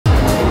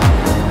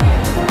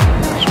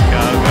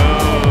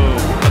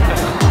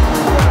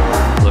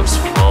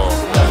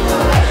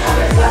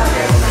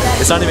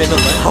not even in the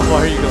lens. How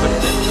far are you going?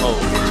 Oh.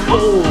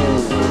 Oh.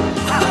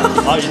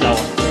 I'll eat that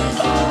one.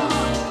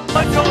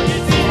 What's your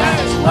ETA?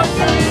 What's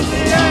your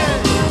ETA?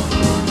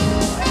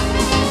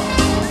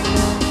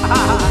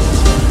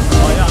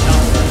 Oh yeah, that one.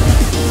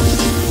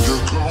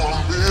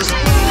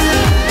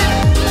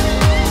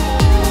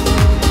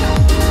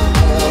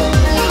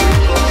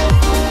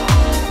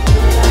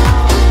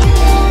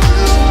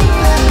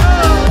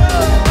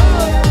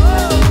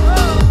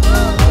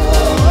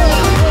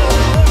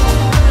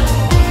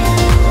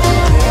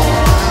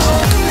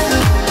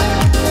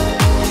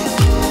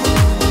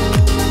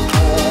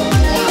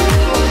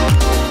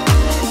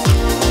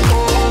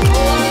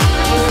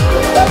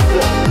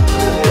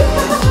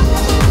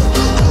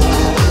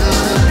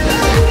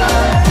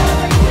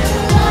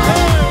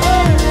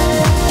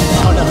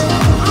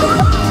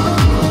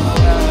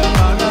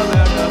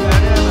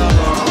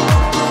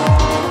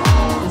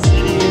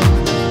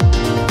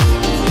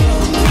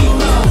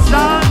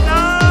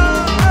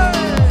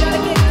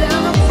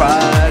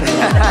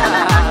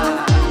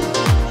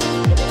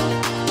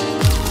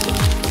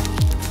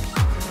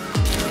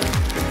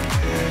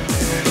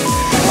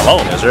 Oh,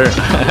 yes sir. Is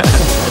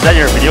that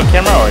your video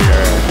camera or your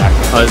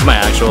actual? Oh, this is my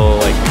actual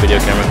like video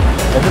camera.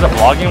 This is a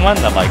vlogging one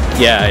that like...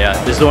 Yeah, yeah.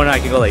 This is the one I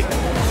can go like...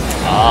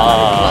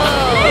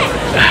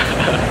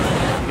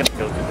 You gonna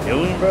go to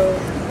canoeing, bro?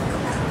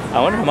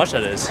 I wonder how much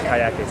that is.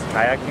 Kayaking,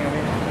 I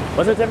mean.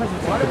 What's the difference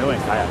between canoeing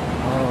and kayak?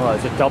 Oh,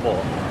 it's a double.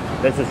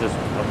 This is just...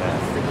 Okay.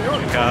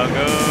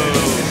 Chicago.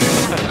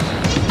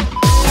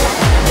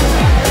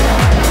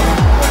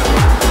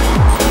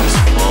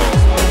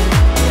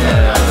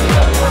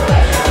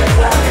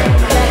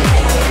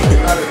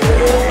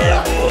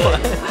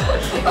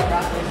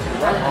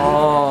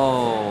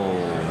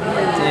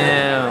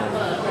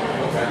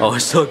 Oh,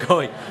 it's still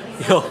going.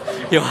 Yo,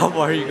 how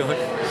far are you going?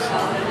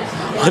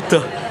 What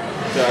the?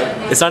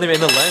 It's not even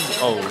in the lens.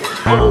 Oh.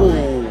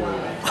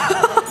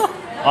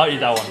 I'll eat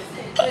that one.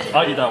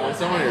 I'll eat that one.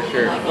 Some on your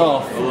shirt.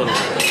 Oh, a little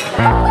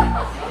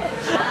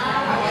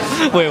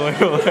bit. Wait.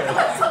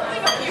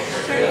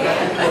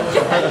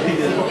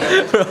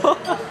 Bro.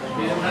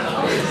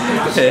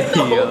 Hey,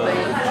 yo.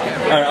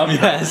 Alright,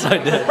 yes, I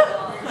did.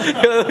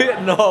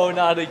 No,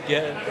 not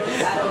again.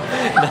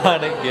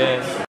 Not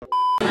again.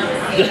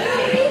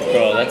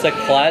 Bro, that's a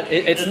class.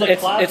 It's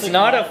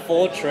not a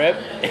full trip.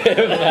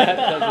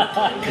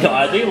 No,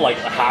 I think like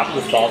half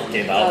the sauce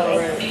came out,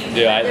 bro.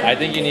 Dude, I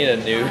think you need a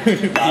new.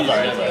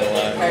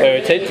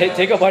 Wait,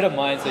 take a bite of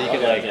mine so you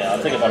can like. Yeah,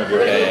 I'll take a bite of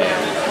yours. Yeah.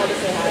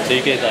 So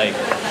you can like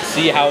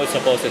see how it's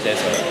supposed to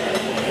taste like.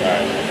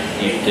 Alright,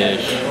 deep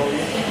dish.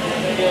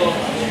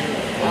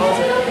 You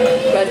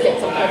guys get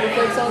some pepper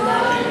flakes on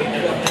that?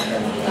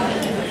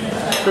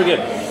 Pretty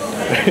good.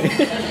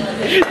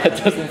 That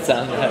doesn't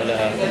sound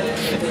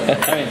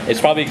that. I mean, it's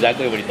probably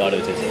exactly what he thought it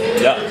would taste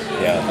like. Yeah.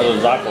 That's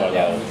exactly what I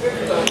thought.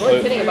 What are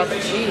you kidding about the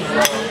cheese?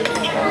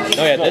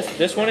 No, yeah,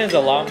 this one is a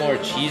lot more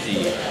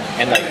cheesy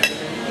and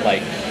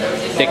like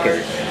thicker.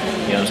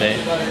 You know what I'm saying?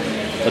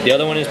 But the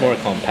other one is more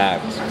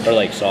compact or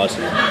like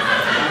saucy.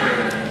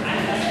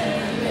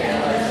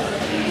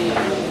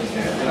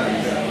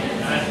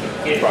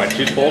 Fried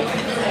cheese bowl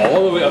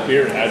all the way up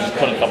here, and I just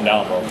couldn't come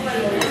down, bro.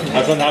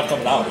 I could not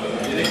come down.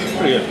 It's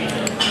pretty good.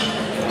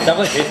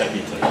 Definitely tastes like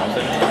pizza. You know what I'm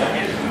saying?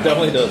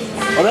 Definitely does. I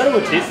thought it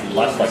would taste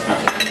less like pizza.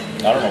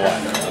 I don't know why.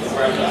 You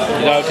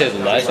thought it would taste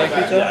less like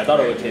pizza? Yeah, I thought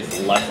it would taste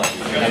less like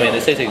pizza. I mean,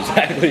 this tastes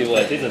exactly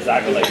what. It tastes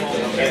exactly like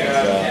pizza.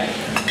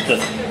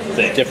 Just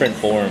thick. Different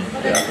form.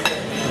 Yeah.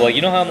 Well,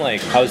 you know how I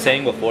was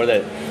saying before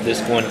that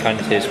this one kind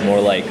of tastes more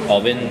like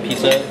oven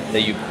pizza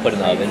that you put in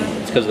the oven?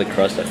 It's because of the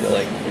crust, I feel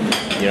like.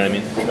 You know what I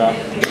mean? Yeah.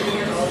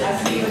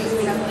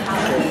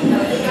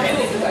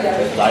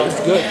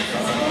 It's good.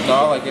 No, I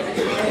like it.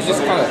 It's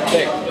just kind of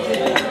thick. I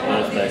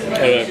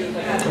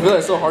feel like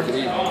it's so hard to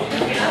eat.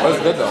 But it's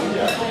good though.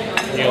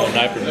 You know,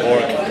 knife and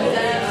fork.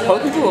 How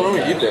do people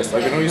normally eat this?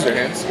 Like they don't use their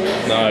hands?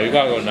 No, you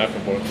gotta go knife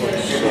and fork.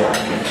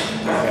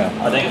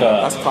 Yeah. I think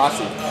That's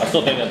classy. I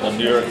still think that the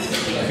New York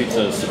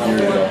pizza is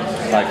superior though.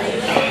 Like,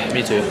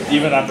 Me too.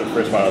 even after the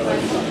first bite, I was like,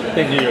 I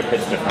think New York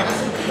hits different.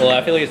 Well,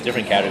 I feel like it's a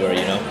different category,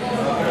 you know?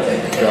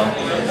 Yeah.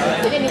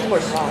 They didn't need more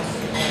sauce.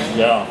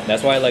 Yeah.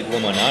 That's why I like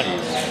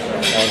Limonati's.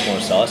 That one's more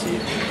saucy.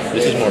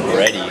 This is more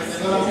bready.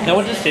 Now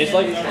what does this taste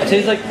like? It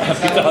tastes like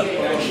Pizza Hut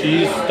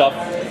cheese stuffed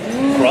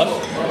crust.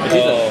 It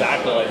tastes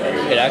exactly like that.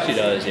 It actually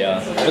does,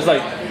 yeah. It's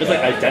like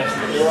identical.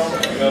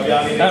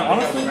 And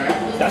honestly,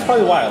 that's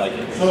probably why I like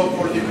it.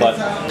 But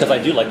because I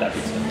do like that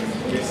pizza.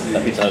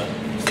 That Pizza Hut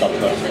stuffed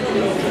crust.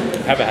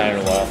 Haven't had it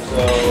in a while.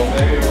 So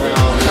maybe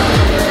around...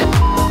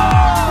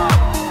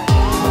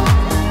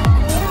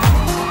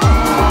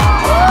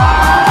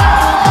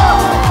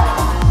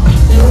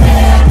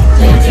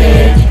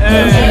 Oh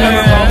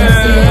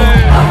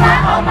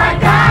my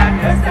God,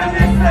 Mr.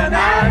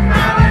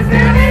 That is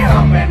really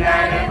open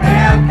and it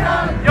will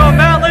come. Yo,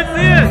 Matt, let's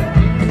see it!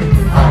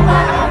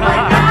 Oh my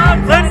God,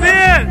 Let's see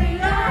it!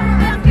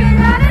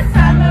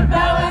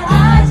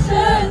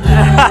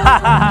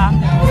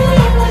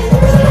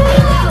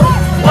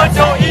 What's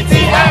your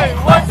ETA?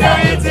 What's your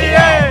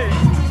ETA?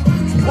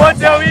 What's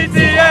your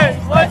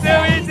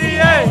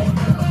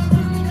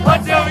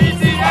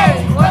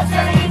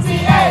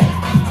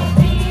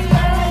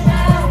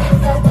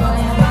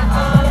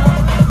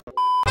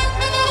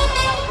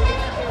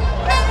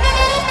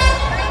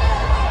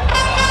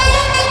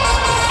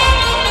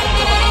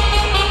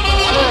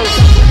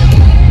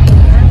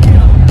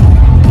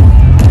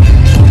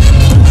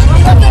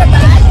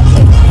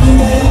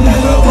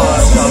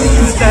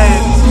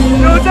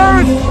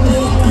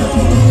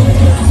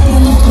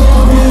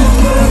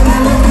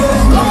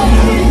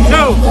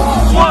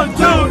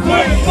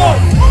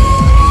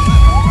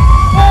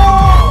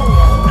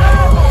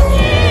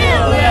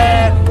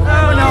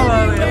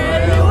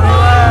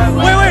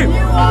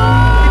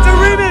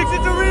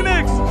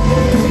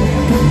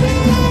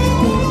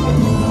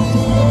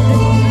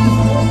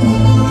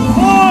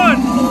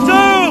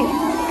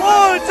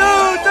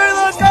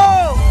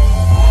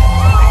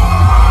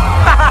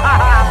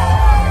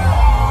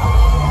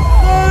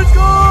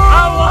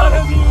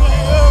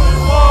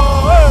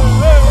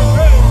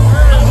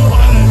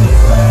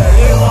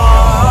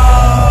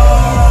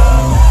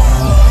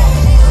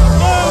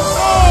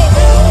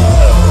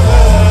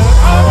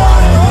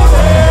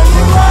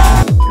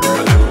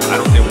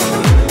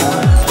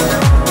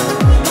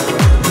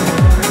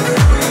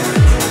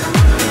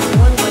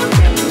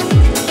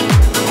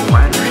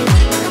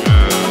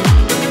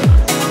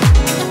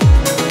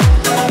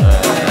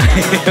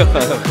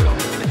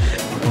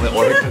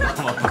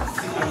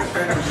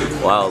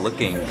Wow,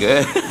 looking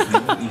good.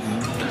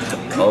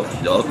 Oh,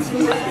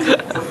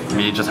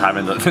 me just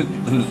having the.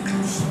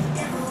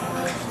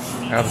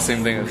 I have the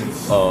same thing as you.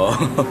 Oh.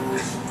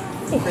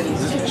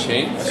 Is this a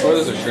chain? I swear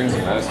there's a strings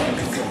in Madison.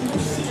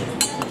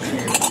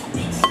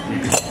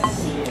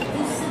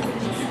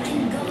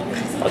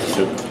 That's a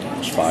soup.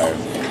 It's fire.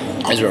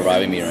 It's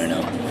reviving me right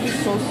now.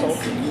 So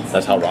salty.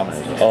 That's how ramen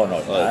is. Oh no,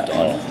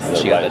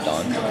 She got it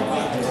done.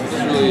 It's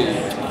really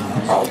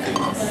salty.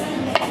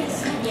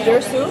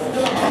 Your soup?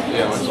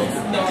 Yeah, mine's salty.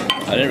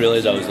 I didn't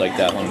realize I was like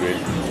that hungry.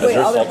 Wait,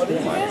 Alvin, what did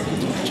you get?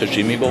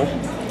 Sashimi bowl.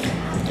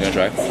 You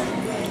gonna try?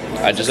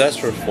 I just asked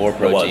for 4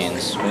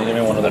 proteins. Give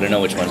me one of I don't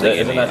know which ones they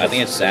gave me. I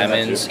think it's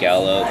salmon,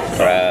 scallop,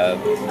 crab,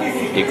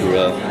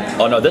 ikura.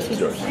 Oh no, this is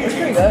yours. It's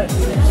pretty good.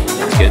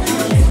 It's good.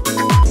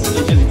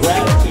 It's just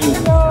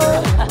gratitude.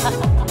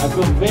 I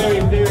feel very,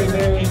 very,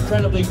 very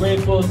incredibly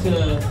grateful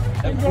to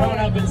have grown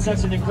up in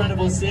such an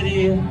incredible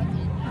city, to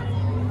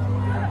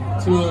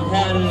have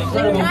had an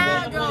incredible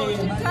family.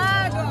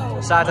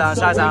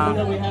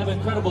 That we have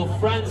incredible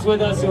friends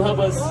with us who help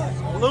us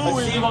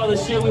achieve all the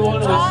shit we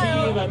want to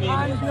achieve. I mean,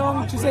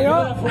 give it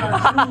up for our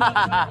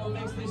crew, what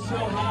makes this show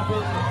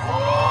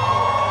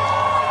happen.